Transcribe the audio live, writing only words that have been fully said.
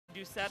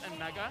do set and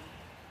mega.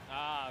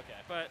 Ah, okay.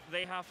 But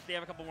they have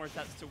a couple more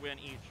sets to win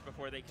each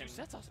before they can.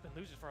 Set's also been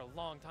losing for a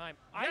long time.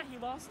 Yeah, he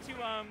lost to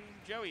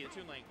Joey at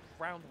Toon Link.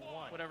 Round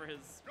 1. Whatever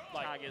his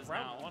like, tag is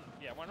round now. 1.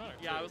 Yeah, 1 or 2.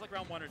 Yeah, it was like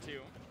round 1 or 2.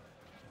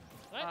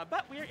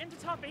 But we are into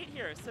top 8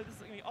 here, so this is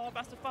going to be all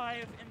best of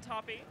 5 in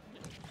top 8.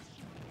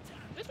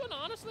 This one,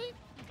 honestly,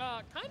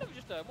 kind of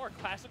just a more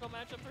classical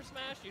matchup for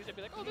Smash. Usually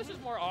be like, oh, this is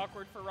more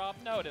awkward for Rob.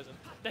 No, it isn't.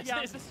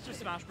 This is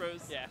just Smash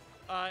Bros. Yeah.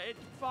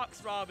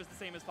 Fox Rob is the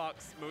same as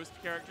Fox most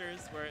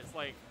characters, where it's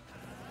like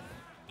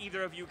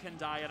either of you can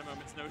die at a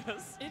moment's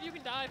notice. If you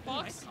can die,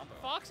 Fox, Nice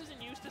Fox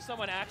isn't used to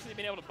someone actually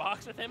being able to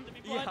box with him, to be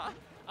blunt.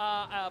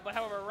 Yeah. But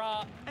however,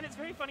 Rob... And it's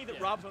very funny that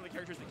Rob's one of the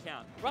characters that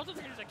can. Rob's one of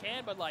the characters that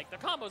can, but like the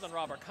combos on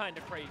Rob are kind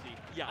of crazy.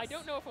 Yes. I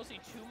don't know if we'll see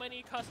too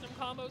many custom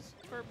combos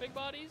for big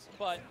bodies,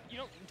 but you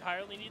don't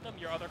entirely need them.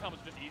 Your other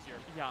combos are just easier.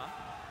 Yeah.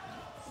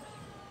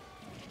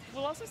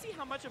 We'll also see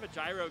how much of a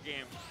gyro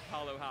game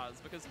Paulo has,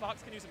 because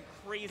Fox can do some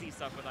crazy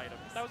stuff with items.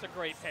 That was a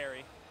great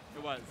parry.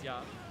 It was,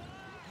 yeah.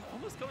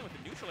 Almost killing with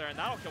the neutral air, and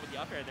that'll kill with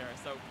the up air there.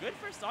 So good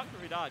first stock for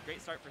Vidad.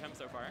 Great start for him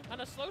so far. On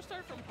a slow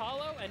start from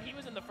Paulo, and he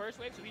was in the first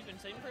wave, so he's been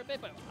saving for a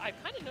bit, but I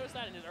kind of noticed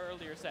that in his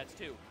earlier sets,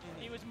 too.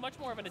 He was much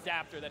more of an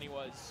adapter than he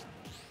was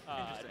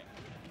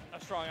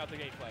a strong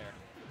out-the-gate player.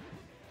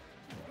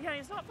 Yeah,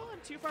 he's not falling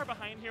too far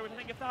behind here, which I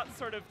think if that's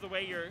sort of the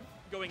way you're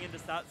going into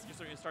sets, you're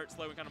starting to start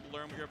slow and kind of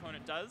learn what your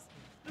opponent does.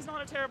 This is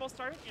not a terrible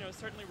start. You know,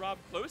 certainly Rob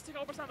close to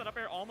 12%, that up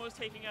air almost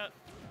taking it.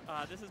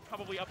 This is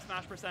probably up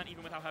smash percent,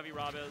 even with how heavy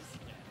Rob is.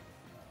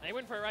 And he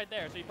went for it right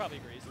there, so he probably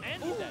agrees.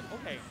 And he's dead.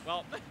 Okay,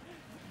 well,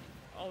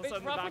 all of a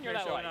sudden the rough back when you're air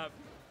that showing way. up.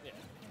 Yeah.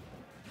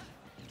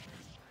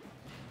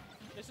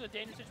 This is a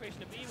dangerous situation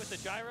to be with the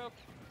gyro.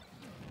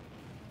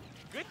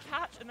 Good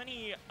catch, and then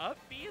he up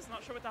B's.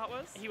 Not sure what that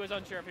was. He was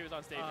unsure if he was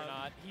on stage or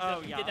not.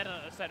 He did that in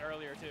a set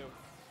earlier, too,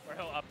 where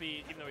he'll up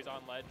B even though he's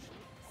on ledge.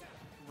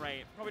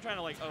 Right. Probably trying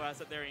to like OS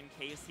it there in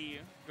case he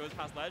goes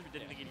past ledge, but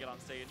didn't think he'd get on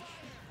stage.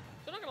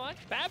 So not gonna lie,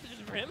 bad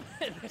position for him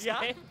in this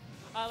game.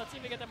 Let's see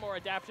if we get that more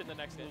adaption the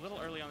next stage. A little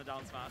early on the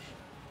down smash.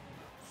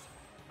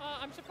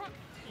 I'm surprised.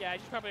 Yeah,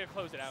 he's probably gonna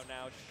close it out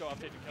now. Just go off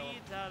stage and kill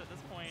him. Dead at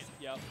this point.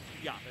 Yep.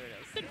 Yeah, there it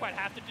is. Didn't quite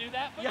have to do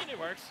that, but it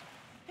works.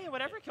 Hey,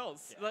 whatever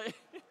kills. Yeah. Like,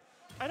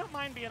 I don't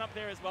mind being up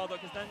there as well, though,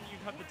 because then you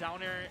have the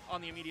down air on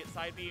the immediate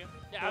side B.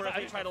 Yeah, or if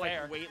they try to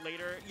fair. like wait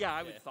later. Yeah,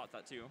 I would have thought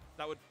that too.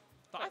 That would.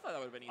 I thought that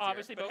would have been easier.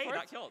 Obviously, but both hey,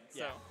 worked. that killed.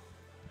 Yeah.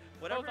 So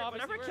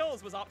whatever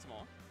kills was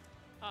optimal.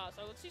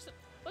 So let's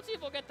see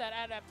if we'll get that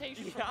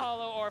adaptation from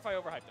Paulo, or if I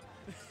overhyped him.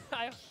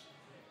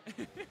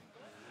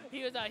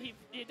 He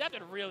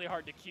adapted really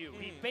hard to Q.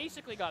 He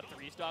basically got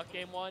 3-stock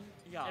game 1,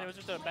 and it was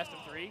just a best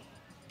of 3, and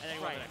then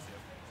he won the next 2.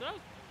 So that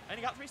was, and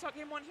he got 3-stock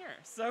game 1 here.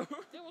 So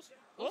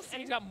we'll see.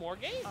 And he's got more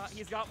games.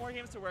 He's got more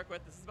games to work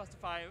with. This is best of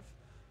 5.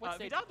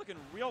 Vidad looking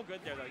real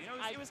good there, though. You know,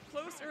 it was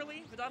close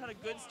early. Vidad had a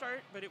good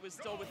start, but it was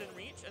still within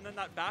reach. And then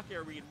that back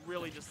air read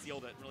really just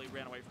sealed it and really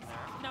ran away from there.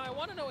 Now, I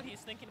want to know what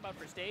he's thinking about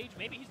for stage.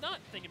 Maybe he's not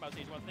thinking about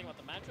stage. He wants to think about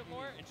the matchup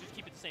more and just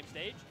keep it the same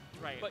stage.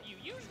 Right. But you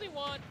usually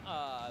want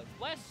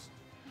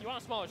you want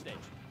a smaller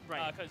stage.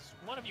 Right. Because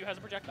one of you has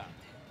a projectile.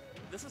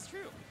 This is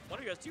true. One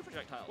of you has 2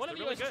 projectiles. One of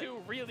you has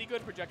 2 really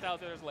good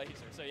projectiles. There's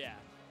laser. So, yeah.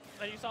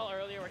 And you saw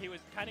earlier where he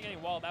was kind of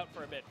getting walled out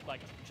for a bit,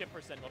 like chip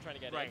percent while trying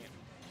to get in.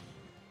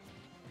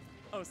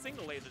 Oh,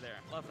 single laser there.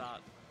 Love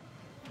that.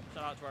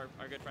 Shout out to our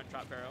good friend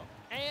Trap Pharaoh.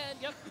 And,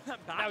 yep.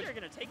 Back air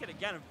going to take it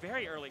again. A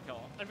very early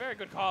kill. A very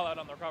good call out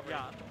on the recovery.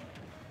 Yeah.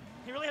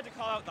 He really had to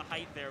call out the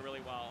height there really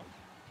well.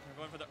 We're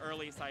going for the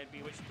early side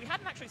B, which we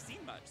hadn't actually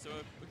seen much. So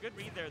a good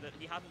read there that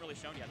he hadn't really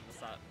shown yet in the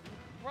set.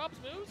 Rob's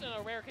moves in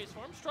a rare case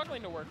form,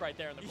 struggling to work right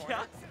there in the corner.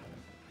 Yeah.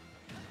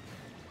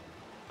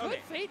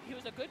 Good fate. It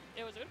was a good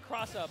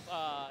cross-up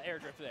air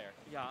drift there.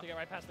 Yeah. To get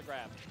right past the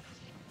grab.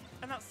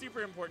 And that's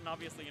super important,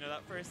 obviously. You know,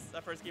 that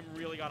first game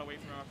really got away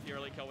from him after the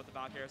early kill with the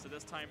back air. So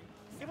this time,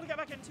 able to get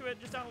back into it,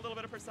 just down a little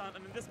bit of percent.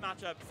 And in this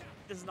matchup,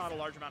 this is not a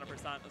large amount of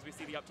percent as we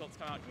see the up tilts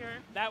come out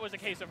here. That was a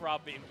case of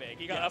Rob being big.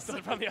 He got up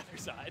tilted from the other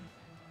side.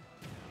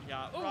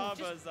 Yeah, Rob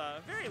was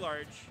very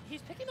large.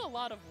 He's picking a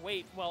lot of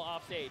weight while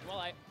off stage. While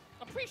I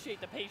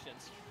appreciate the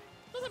patience,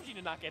 sometimes you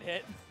do not get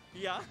hit.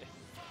 Yeah.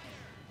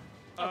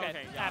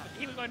 Okay, yeah.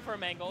 He was going for a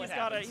mangle. He's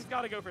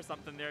got to go for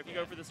something there. If you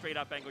go for the straight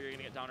up angle, you're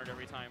going to get downered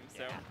every time.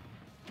 So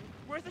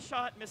worth a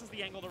shot, misses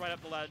the angle to right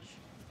up the ledge.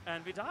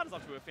 And Vidad is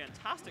off to a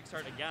fantastic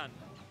start again.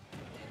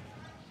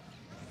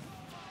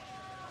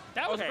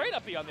 That was a great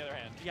up B on the other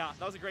hand. Yeah,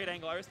 that was a great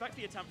angle. I respect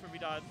the attempt from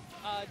Vidad.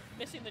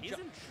 Missing the He's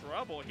in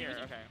trouble here.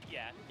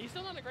 Yeah, he's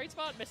still on a great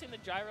spot. Missing the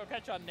gyro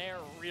catch on Nair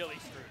really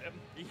screwed him.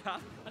 Yeah.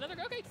 Another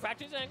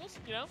practice his angles,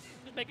 you know,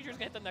 just making sure he's going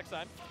to hit them next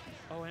time.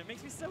 Oh, and it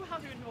makes me so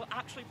happy when people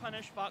actually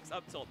punish Fox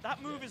up tilt.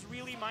 That move is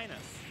really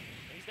minus.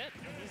 He's dead.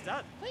 He's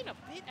dead. Playing a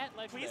bit at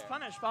ledge. Please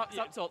punish Fox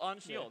up tilt on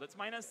shield. It's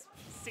minus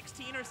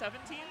 16 or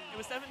 17. It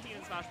was 17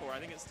 in Smash 4.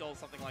 I think it's still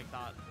something like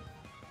that.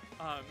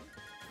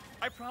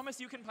 I promise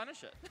you can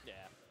punish it. Yeah.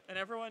 And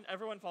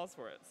everyone falls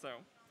for it. So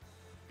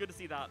good to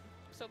see that.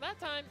 So that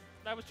time,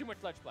 that was too much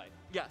ledge play.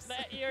 Yes.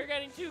 You're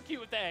getting too cute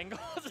with the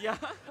angles. Yeah.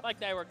 Like,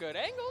 they were good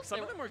angles.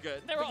 Some of them were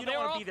good, They but you don't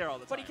want to be there all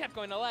the time. But he kept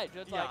going to ledge.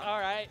 It's Yeah. like, all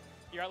right,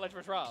 you're at ledge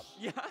versus Rob.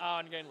 Yeah. Oh,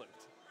 and you're getting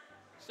looped.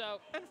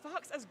 So. And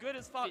Fox, as good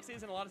as Fox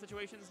is in a lot of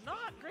situations,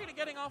 not great at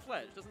getting off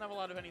ledge. Doesn't have a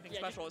lot of anything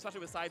special, especially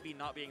with side B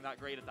not being that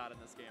great at that in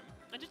this game.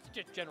 And just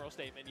a general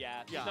statement,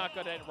 yeah. Yeah. He's not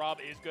good at it. Rob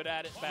is good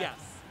at it. Bad. Yes.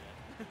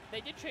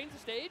 They did change the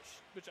stage,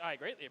 which I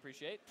greatly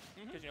appreciate,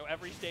 because, you know,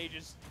 every stage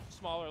is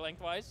smaller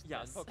lengthwise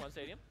than Pokemon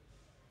Stadium.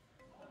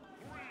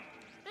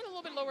 And a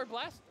little bit lower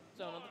blast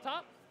zone on the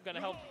top. Going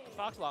to help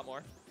Fox a lot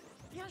more.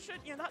 Yeah,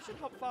 that should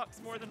help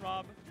Fox more than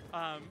Rob.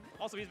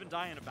 Also, he's been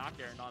dying a back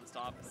air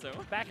nonstop, so.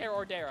 Back air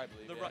or dare, I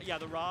believe.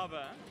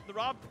 The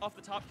Rob off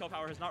the top kill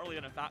power has not really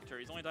been a factor.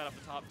 He's only died off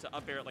the top to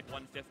up air at like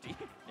 150.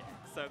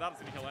 So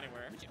that's gonna kill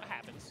anywhere. Which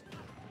happens.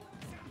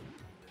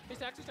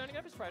 He's actually starting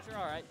to get up his pressure.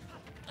 All right.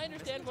 I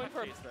understand going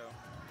for.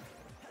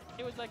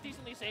 It was like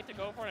decently safe to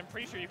go for it. I'm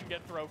pretty sure you can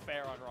get throw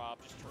fair on Rob.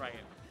 Just right.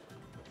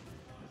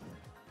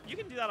 You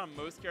can do that on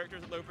most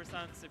characters at low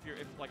percents if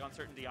like on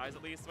certain DIs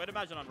at least. So I'd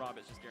imagine on Rob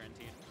it's just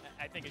guaranteed.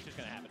 I think it's just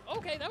gonna happen.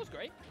 Okay, that was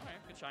great. Okay,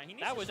 good shine. He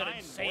needs that to was an shine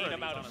insane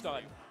amount of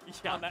stun.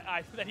 Yeah. On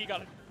that he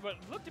got what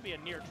looked to be a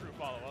near true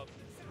follow up.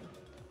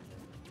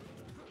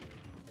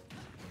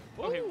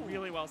 Okay,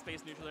 really well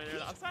spaced neutral there.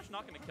 The up smash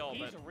not gonna kill,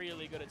 he's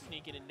really good at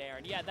sneaking in nair,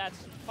 and yeah, that's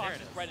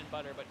Fox's bread and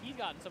butter. But he's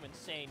gotten some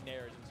insane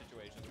nairs in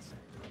situations.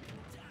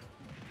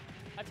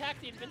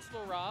 Attack the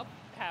invincible Rob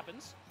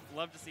happens.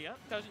 Love to see it.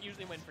 Doesn't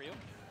usually win for you.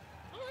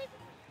 All right.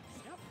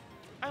 Yep.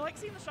 I like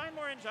seeing the shine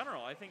more in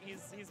general. I think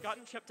he's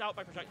gotten chipped out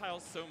by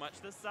projectiles so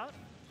much this set.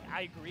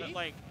 I agree. That,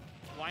 like,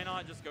 why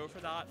not just go for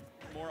that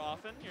more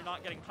often? You're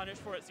not getting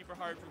punished for it super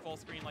hard from full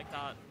screen like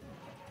that.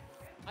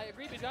 I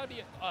agree, but you got to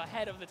be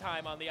ahead of the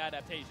time on the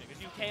adaptation,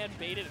 because you can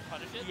bait it and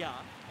punish it. Yeah.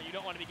 And you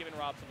don't want to be giving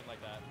Rob something like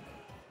that.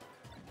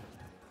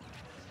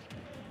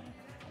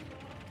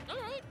 All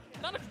right.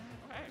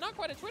 Not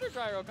quite a Twitter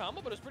gyro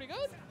combo, but it's pretty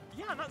good.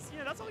 Yeah,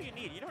 that's all you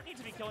need. You don't need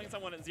to be killing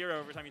someone at 0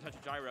 every time you touch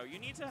a gyro. You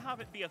need to have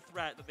it be a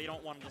threat that they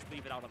don't want to just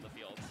leave it out on the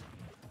field.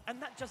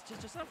 And that just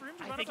enough room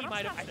to run I think he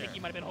might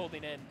have been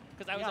holding in,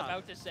 because I was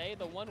about to say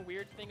the one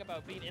weird thing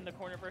about being in the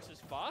corner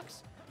versus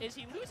Fox is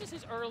he loses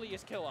his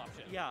earliest kill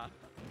option. Yeah.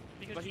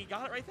 But he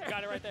got it right there.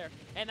 Got it right there.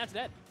 And that's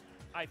dead.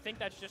 I think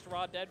that's just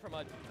raw dead from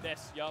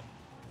this. Yup.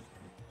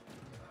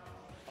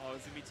 Oh,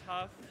 it's going to be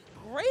tough.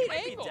 Great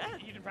angle.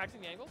 You've been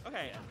practicing the angle?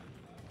 Okay. Yeah.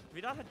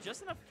 Vidad had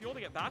just enough fuel to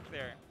get back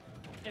there.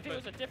 If it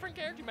was a different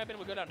character, you might have been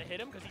able to go down and hit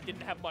him because he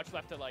didn't have much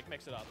left to like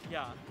mix it up.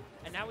 Yeah.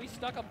 And now he's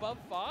stuck above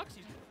Fox.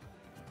 This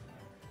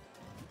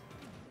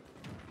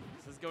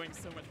is going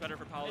so much better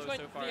for Paulo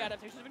so far. The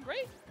adaptations have been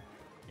great.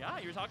 Yeah,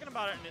 you were talking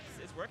about it, and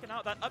it's working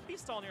out. That up B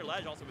stall near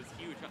ledge also was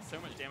huge. Got so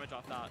much damage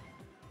off that.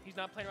 He's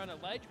not playing around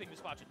at ledge, making his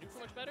spots at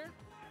neutral much better.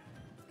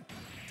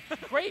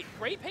 Great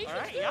patience. All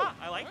right, too. yeah,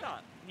 I like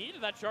that.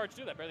 Needed that charge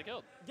too. That barely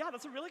killed. Yeah,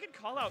 that's a really good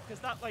call out, because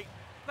that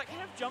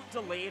kind of jump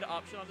delayed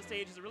option on the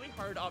stage is a really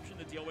hard option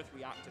to deal with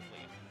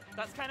reactively.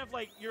 That's kind of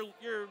like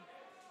you're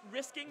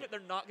risking that they're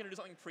not going to do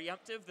something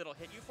preemptive that'll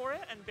hit you for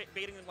it, and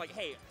baiting them like,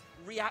 hey,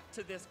 react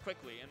to this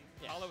quickly. And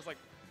Paulo was like,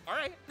 all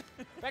right.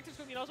 Back to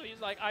Scooby, and also he's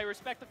like, I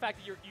respect the fact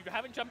that you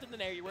haven't jumped in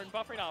the air, you weren't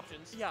buffering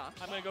options. Yeah.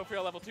 I'm going to go for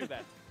your level 2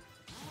 then.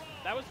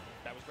 That was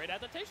great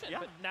adaptation. Yeah.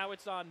 But now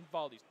it's on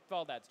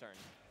Valdad's turn.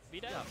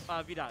 Vidad?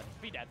 Yeah, Vidad.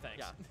 Vidad, thanks.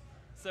 Yeah.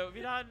 So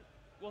Vidad,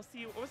 we'll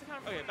see. What was the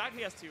kind of? Okay, back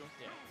PS2.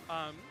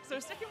 Yeah. So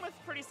sticking with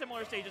pretty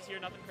similar stages here,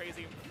 nothing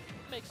crazy.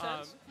 Makes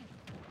sense.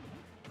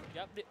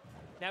 Yep.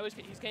 Now he's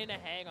getting a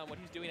hang on what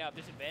he's doing out of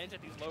disadvantage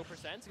at these low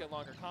percents to get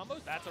longer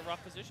combos. That's a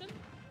rough position.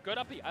 Good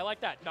up B. I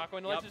like that. Not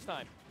going to ledge this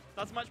time.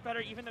 That's much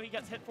better. Even though he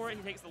gets hit for it,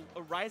 he takes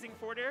a rising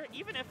forward air.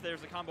 Even if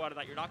there's a combo out of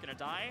that, you're not going to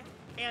die.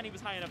 And he was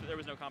high enough that there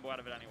was no combo out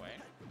of it anyway.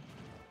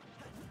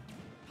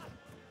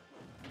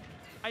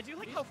 I do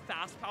like how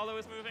fast Paulo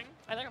is moving.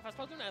 I like how fast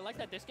Paulo's moving. I like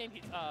that this game,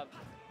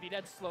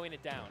 Vidad's slowing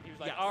it down. He was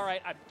like, all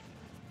right,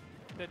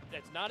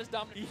 it's not as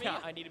dominant for me.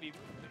 I need to be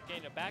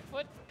getting a back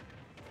foot.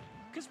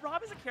 Because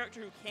Rob is a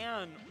character who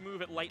can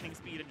move at lightning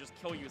speed and just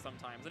kill you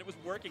sometimes. And it was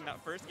working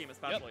that first game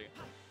especially.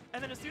 Yep.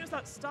 And then as soon as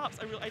that stops,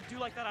 I do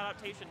like that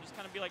adaptation. Just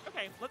kind of be like,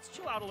 okay, let's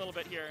chill out a little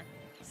bit here.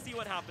 See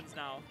what happens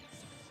now.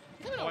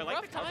 I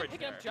like the coverage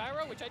picking up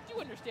gyro, which I do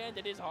understand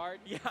it is hard.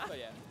 Yeah. But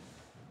yeah.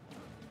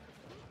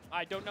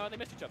 I don't know how they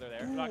missed each other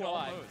there. Ooh, not gonna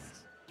lie.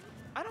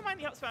 I don't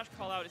mind the up smash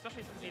call out,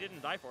 especially since he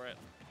didn't die for it.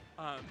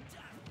 I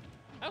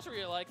also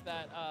really like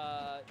that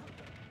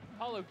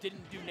Paulo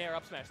didn't do nair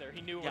up smash there.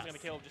 He knew it was gonna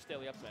kill just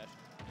daily up smash.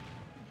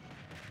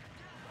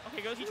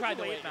 Okay, he tried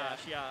the late mash,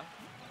 yeah.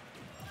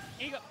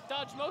 He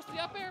dodged most of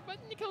the up air, but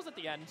he kills at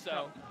the end,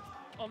 so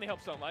only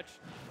helps so much.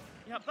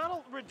 Yeah,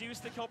 that'll reduce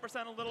the kill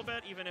percent a little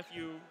bit, even if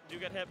you do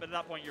get hit, but at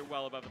that point you're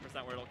well above the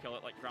percent where it'll kill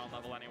at like ground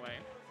level anyway.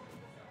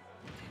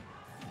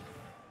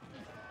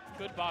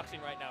 Good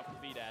boxing right now from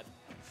Vidad.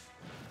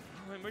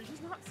 And we're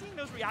just not seeing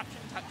those reaction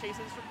tech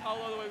chases from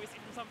Paulo the way we see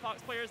from some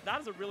Fox players. That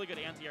is a really good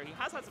anti-air. He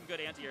has had some good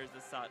anti-airs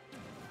this set.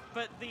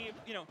 But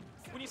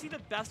when you see the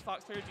best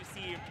Fox players, you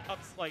see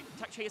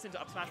tech chase into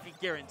up smash be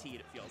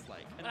guaranteed, it feels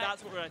like. And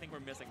that's what I think we're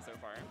missing so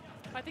far.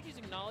 I think he's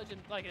acknowledging,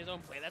 like, in his own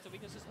play, that's what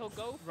weaknesses he'll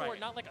go for. Right.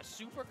 Not like a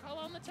super call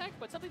on the tech,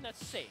 but something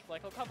that's safe.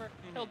 Like,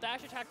 he'll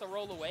dash attack the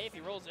roll away. If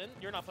he rolls in,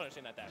 you're not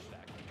punishing that dash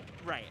attack.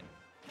 Right.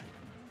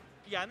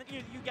 Yeah, and then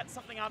you get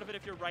something out of it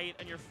if you're right,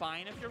 and you're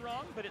fine if you're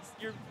wrong, but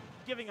you're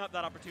giving up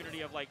that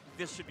opportunity of, like,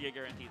 this should be a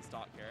guaranteed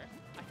stock here.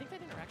 I think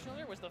that interaction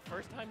earlier was the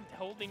first time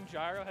holding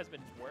gyro has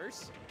been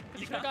worse.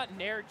 Because he Yeah. could have got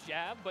nair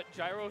jab, but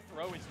gyro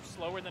throw is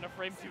slower than a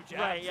frame 2 jab,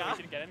 Right, so yeah. he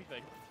didn't get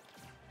anything.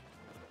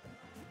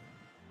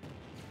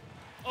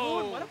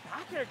 Oh, what a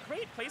back air.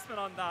 Great placement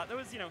on that. That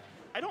was,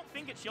 I don't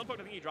think it shield poked.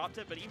 I think he dropped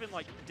it, but even,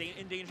 like,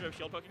 in danger of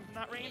shield poking from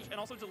that range, and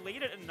also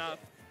delayed it enough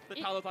that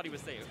Paulo thought he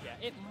was safe. Yeah,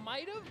 it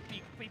might have.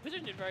 He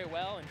positioned it very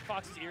well, and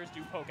Fox's ears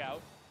do poke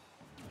out.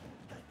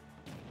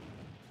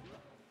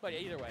 But yeah,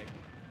 either way.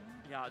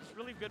 Yeah, just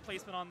really good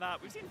placement on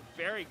that. We've seen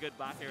very good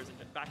back airs in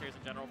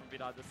general from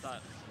Vidad this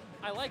set.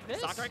 I like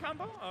this. Sakurai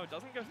combo? Oh, it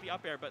doesn't go to the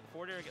up air, but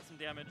forward air gets some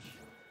damage.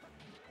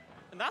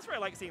 And that's where I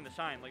like seeing the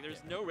shine. Like,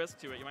 there's no risk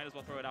to it. You might as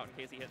well throw it out in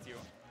case he hits you.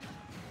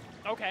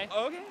 Okay.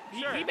 Okay,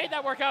 sure. He made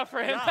that work out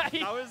for him. Yeah,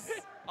 that was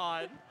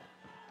odd.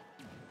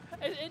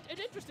 An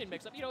interesting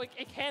mix-up.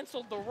 It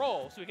canceled the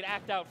roll, so we could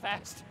act out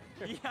fast.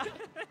 Yeah.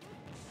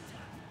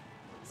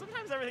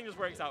 Sometimes everything just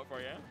works out for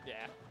you.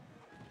 Yeah.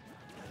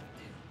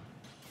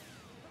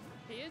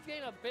 He is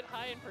getting a bit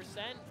high in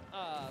percent.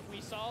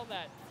 We saw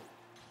that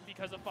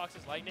because of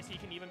Fox's lightness, he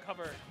can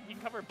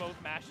cover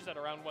both mashes at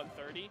around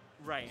 130.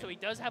 Right. So he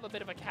does have a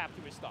bit of a cap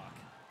to his stock.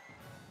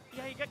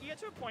 Yeah, you get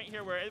to a point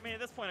here where, at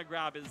this point, a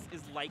grab is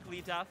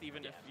likely death,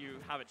 even if you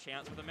have a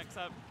chance with a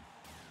mix-up.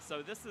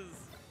 So this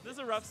is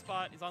a rough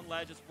spot. He's on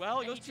ledge as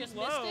well. He goes too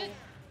low. Missed it.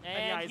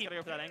 And yeah, he's got to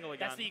go for that angle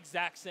again. That's the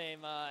exact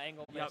same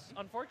angle miss. Yep.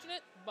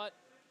 Unfortunate, but...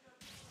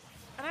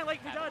 And I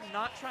like Vidad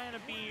not trying to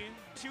be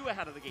too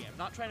ahead of the game,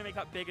 not trying to make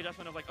that big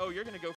adjustment of like, oh, you're going to go